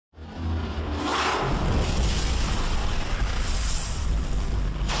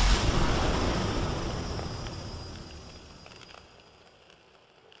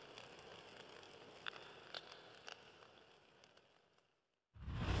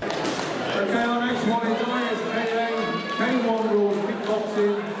Next one is ISKA K1 rules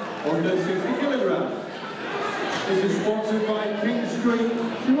kickboxing under 60 kilograms. This is sponsored by King Street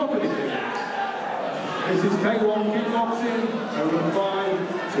Chiropody. This is K1 kickboxing over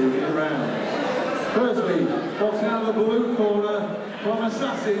 5 2-minute rounds. Firstly, boxing out of the blue corner from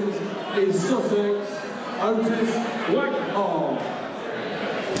Assassins is Sussex Otis Waghorn.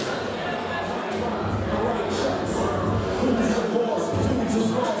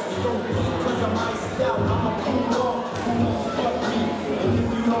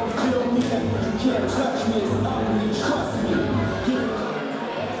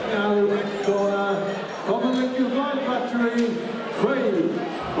 Now the next corner from the Lincoln Flight Factory, Brave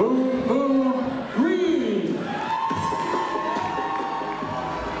Boom Boom Green.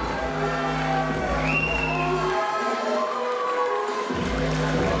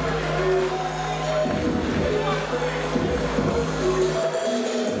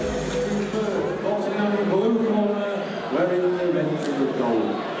 Boxing out of the blue corner, wearing the venture of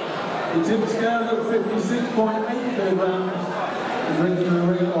gold. It's in scale at 56.8 kilograms. Bringing the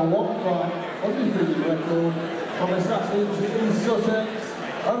ring on 1 fight, undefeated record from Assassins in Sussex,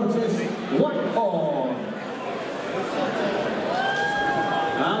 Otis Waghorn.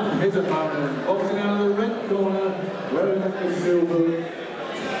 And his opponent, boxing out of the red corner, wearing the silver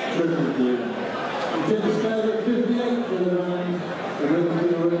triple blue. It's in scale at 58 kilograms. The ring to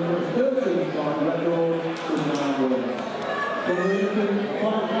the ring of 13 fight record is now won. From the Lincoln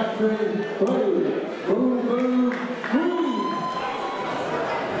Flight Factory, Blue, Boom Boom Green.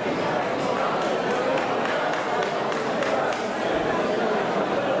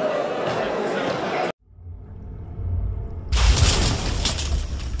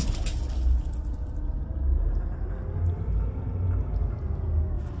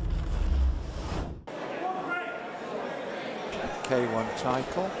 K1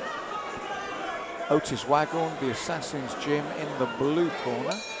 title. Otis Waghorn, the Assassin's Gym in the blue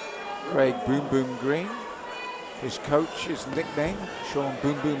corner. Craig Boom Boom Green. His coach is nicknamed Sean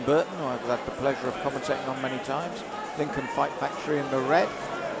Boom Boom Burton, who I've had the pleasure of commentating on many times. Lincoln Fight Factory in the red.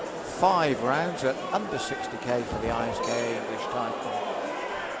 5 rounds at under 60k for the ISKA English title.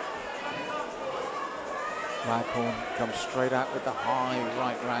 Waghorn comes straight out with the high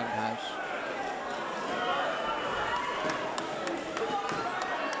right roundhouse.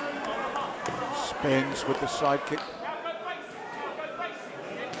 Spins with the side kick.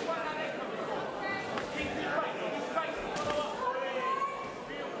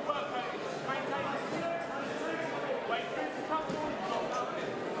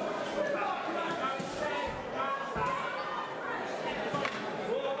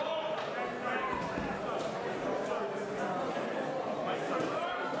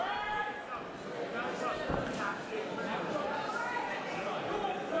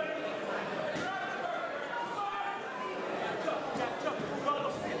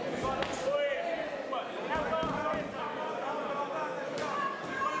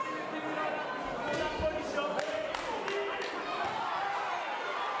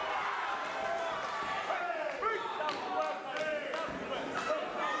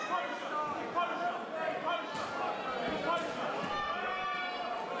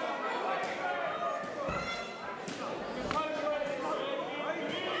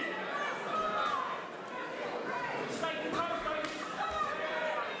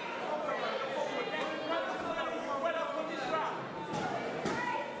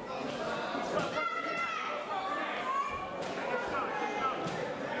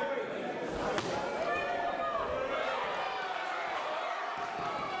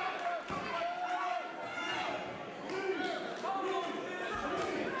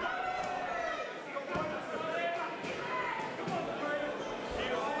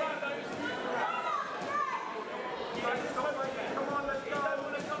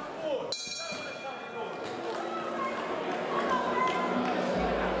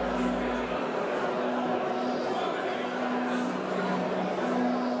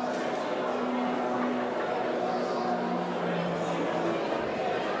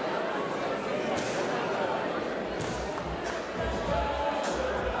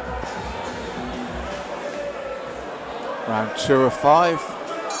 Round 2 of 5.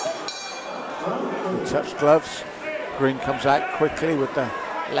 Touch gloves. Green comes out quickly with the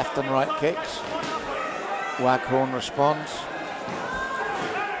left and right kicks. Waghorn responds.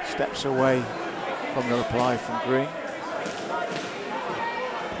 Steps away from the reply from Green.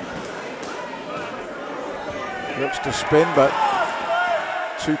 Looks to spin, but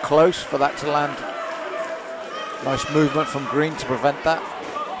too close for that to land. Nice movement from Green to prevent that.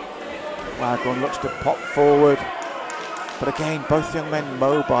 Waghorn looks to pop forward. But again, both young men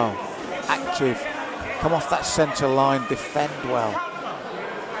mobile, active, Come off that centre line, defend well.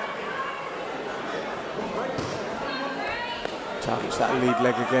 Targets that lead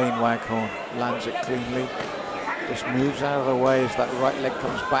leg again, Waghorn. Lands it cleanly. Just moves out of the way as that right leg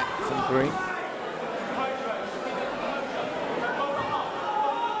comes back from Green.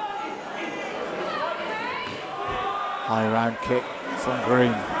 High round kick from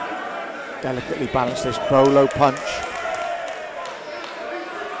Green. Delicately balanced this bolo punch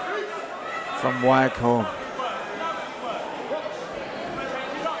from Waghorn.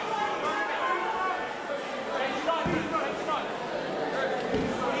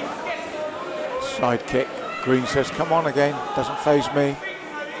 Side kick. Green says, come on again. Doesn't faze me.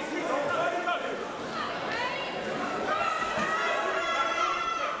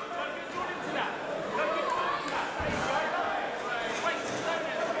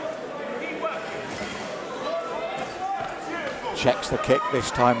 Checks the kick this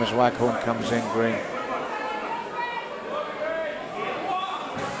time as Waghorn comes in, Green.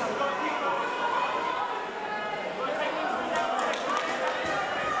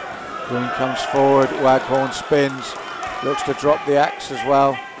 Green comes forward, Waghorn spins, looks to drop the axe as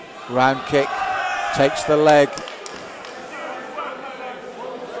well. Round kick, takes the leg.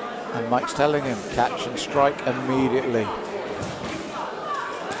 And Mike's telling him, catch and strike immediately.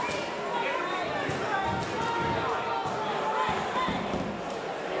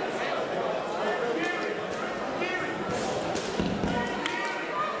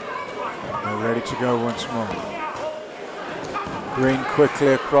 Ready to go once more. Green quickly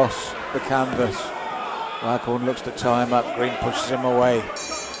across the canvas. Waghorn looks to tie him up. Green pushes him away.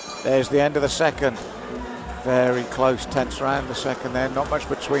 There's the end of the second. Very close, tense round the second there. Not much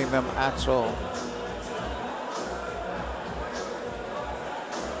between them at all.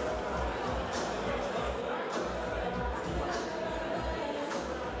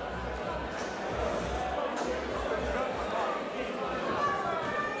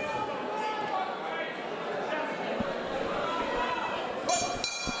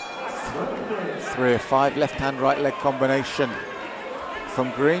 Three or five, left hand, right leg combination from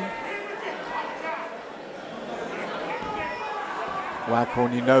Green.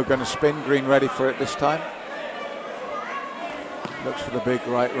 Waghorn, you know, going to spin. Green ready for it this time. Looks for the big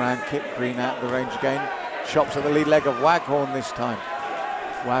right round kick. Green out of the range again. Chops at the lead leg of Waghorn this time.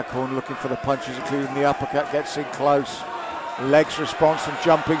 Waghorn looking for the punches, including the uppercut, gets in close. Legs response and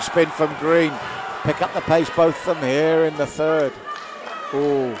jumping spin from Green. Pick up the pace, both of them here in the third.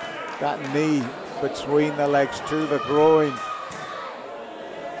 Oh, that knee between the legs to the groin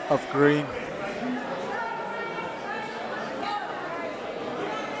of Green.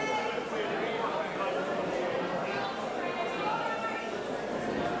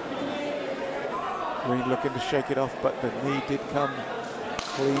 Green looking to shake it off, but the knee did come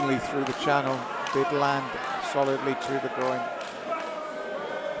cleanly through the channel, did land solidly to the groin.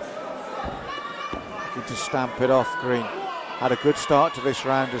 Looking to stamp it off, Green. Had a good start to this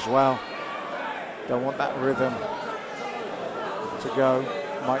round as well. Don't want that rhythm to go.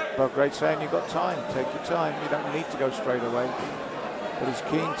 Mike Belgrade saying you've got time, take your time. You don't need to go straight away, but he's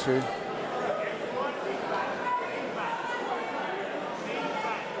keen to.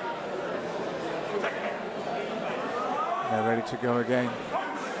 They're ready to go again.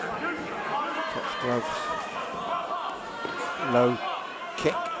 Touch gloves. Low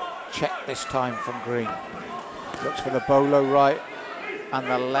kick, check this time from Green. Looks for the bolo right and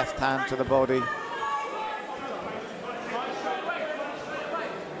the left hand to the body.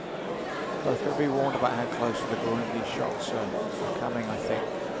 Both going to be warned about how close to the groin these shots are coming, I think,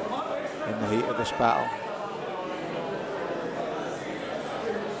 in the heat of this battle.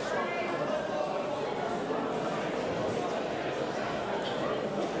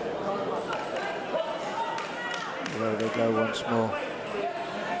 There they go once more.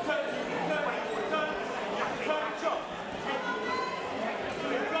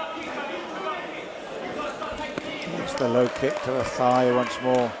 It's the low kick to the thigh once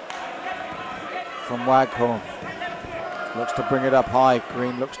more from Waghorn. Looks to bring it up high.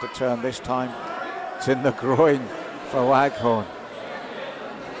 Green looks to turn this time. It's in the groin for Waghorn.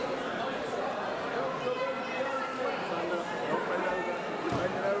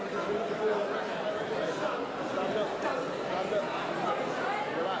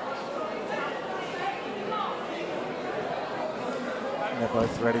 And they're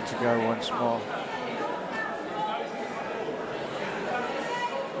both ready to go once more.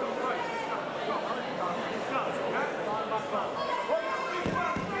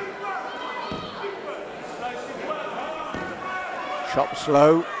 Chops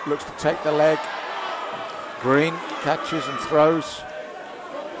low, looks to take the leg. Green catches and throws.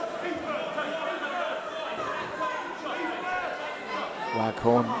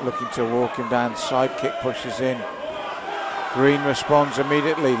 Waghorn looking to walk him down, side kick pushes in. Green responds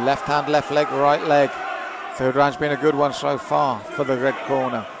immediately, left hand, left leg, right leg. Third round's been a good one so far for the red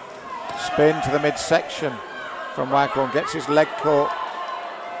corner. Spin to the midsection from Waghorn, gets his leg caught.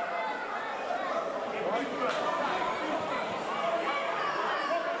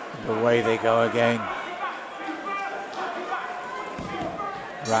 And away they go again.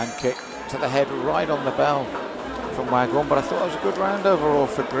 Round kick to the head, right on the bell from Waghorn, but I thought it was a good round overall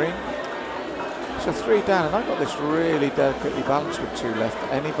for Green. So 3 down, and I got this really delicately balanced with 2 left.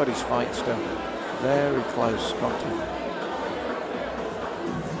 Anybody's fight still. Very close contact.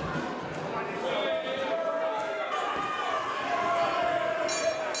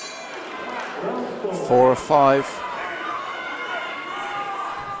 Four of 5.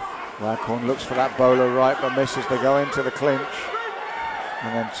 Waghorn looks for that bowler right, but misses. They go into the clinch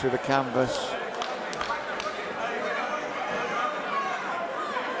and then to the canvas.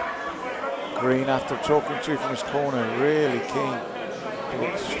 Green, after talking to from his corner, really keen to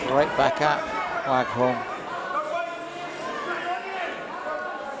get straight back at Waghorn.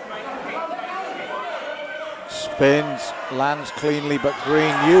 Spins, lands cleanly, but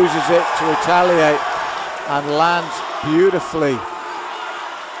Green uses it to retaliate and lands beautifully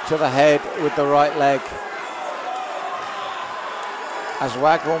to the head with the right leg. As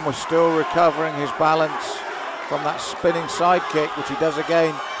Waghorn was still recovering his balance from that spinning side kick, which he does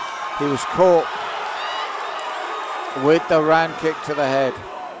again, he was caught with the round kick to the head.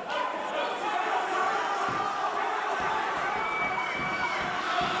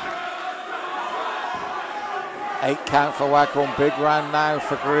 Eight count for Waghorn, big round now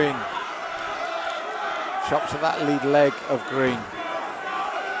for Green. Chops at that lead leg of Green.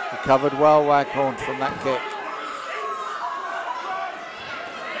 Recovered well, Waghorn, from that kick.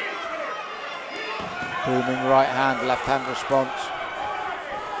 Booming right hand, left hand response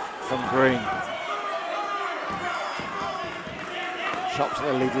from Green. Chops at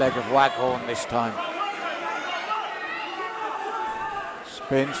the lead leg of Waghorn this time.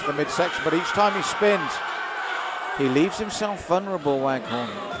 Spins to the midsection, but each time he spins, he leaves himself vulnerable, Waghorn.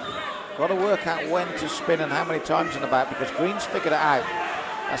 Got to work out when to spin and how many times and about, because Green's figured it out.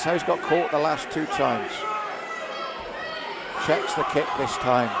 That's how he's got caught the last 2 times. Checks the kick this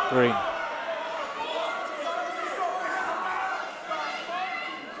time, Green.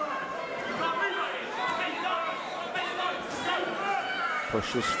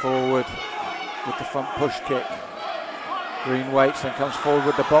 Pushes forward with the front push kick. Green waits and comes forward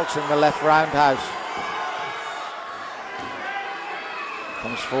with the box in the left roundhouse.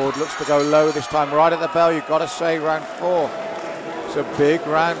 Comes forward, looks to go low this time, right at the bell. You've got to say round 4. It's a big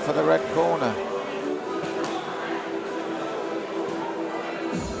round for the red corner.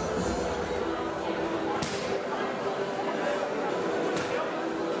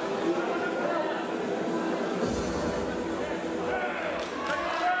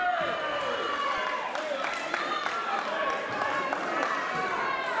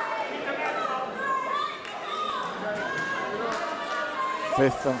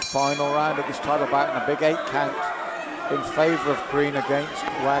 Fifth and final round of this title bout, and a big 8 count in favour of Green against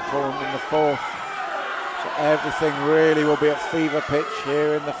Waghorn in the 4th. So everything really will be at fever pitch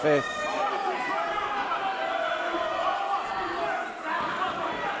here in the 5th.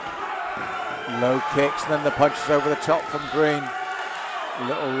 Low kicks, then the punches over the top from Green. A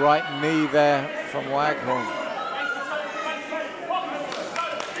little right knee there from Waghorn.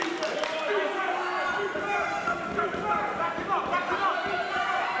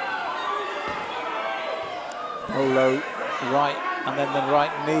 Low right, and then the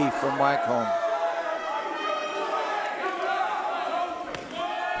right knee from Waghorn.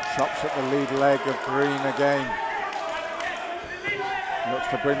 Chops at the lead leg of Green again. Looks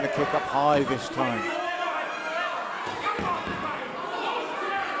to bring the kick up high this time.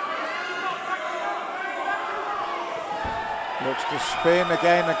 Looks to spin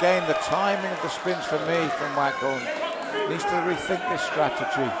again. The timing of the spins for me from Waghorn. Needs to rethink this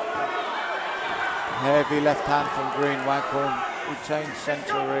strategy. Heavy left hand from Green. Waghorn retains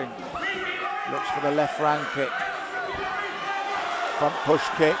centre ring. Looks for the left round kick. Front push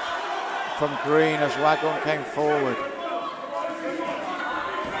kick from Green as Waghorn came forward.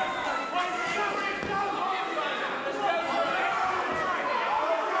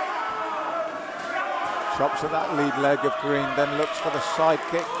 Chops at that lead leg of Green, then looks for the side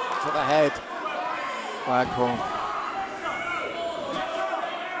kick to the head. Waghorn.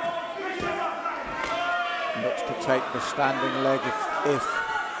 Looks to take the standing leg if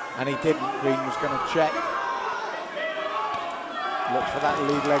and he didn't. Green was going to check. Looks for that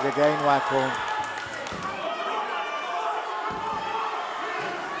lead leg again, Waghorn.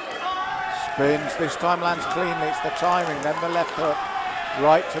 spins. This time lands cleanly. It's the timing. Then the left hook.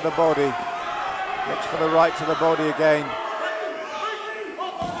 Right to the body. Looks for the right to the body again.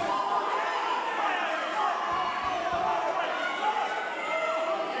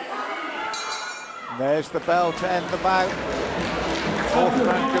 There's the bell to end the bout. Fourth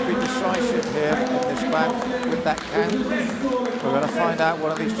round could be decisive here in this bout with that count. We're going to find out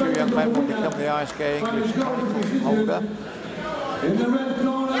one of these two young men will become the ISK English title holder. And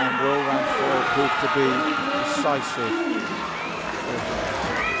will round four prove to be decisive?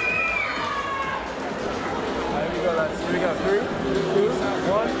 Here we go, lads. Here we go. 3, 2,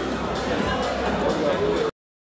 1.